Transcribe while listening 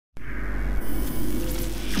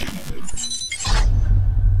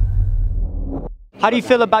How do you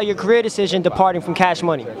feel about your career decision departing from Cash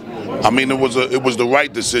Money? I mean, it was the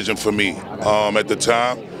right decision for me at the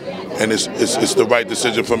time, and it's the right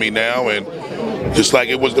decision for me now. And just like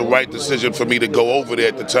it was the right decision for me to go over there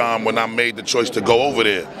at the time when I made the choice to go over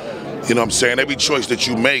there. You know what I'm saying? Every choice that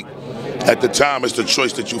you make at the time is the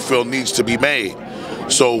choice that you feel needs to be made.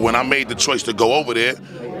 So when I made the choice to go over there,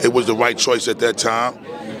 it was the right choice at that time.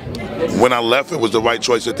 When I left, it was the right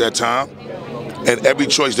choice at that time. And every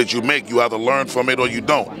choice that you make, you either learn from it or you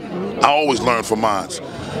don't. I always learn from mine.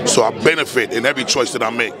 So I benefit in every choice that I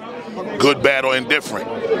make, good, bad, or indifferent.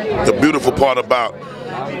 The beautiful part about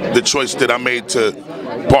the choice that I made to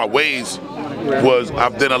part ways was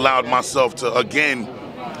I've then allowed myself to, again,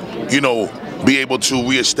 you know, be able to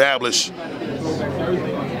reestablish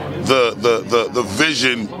the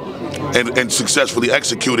vision and successfully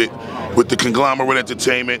execute it with the conglomerate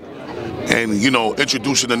entertainment and, you know,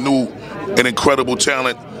 introducing a new and incredible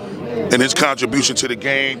talent and his contribution to the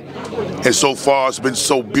game. And so far it's been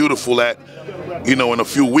so beautiful that, you know, in a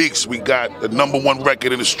few weeks we got the #1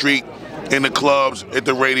 record in the street, in the clubs, at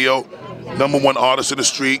the radio, #1 artist in the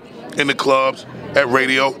street, in the clubs, at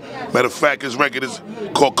radio. Matter of fact, his record is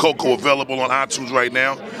called Coco, available on iTunes right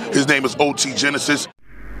now. His name is OT Genesis.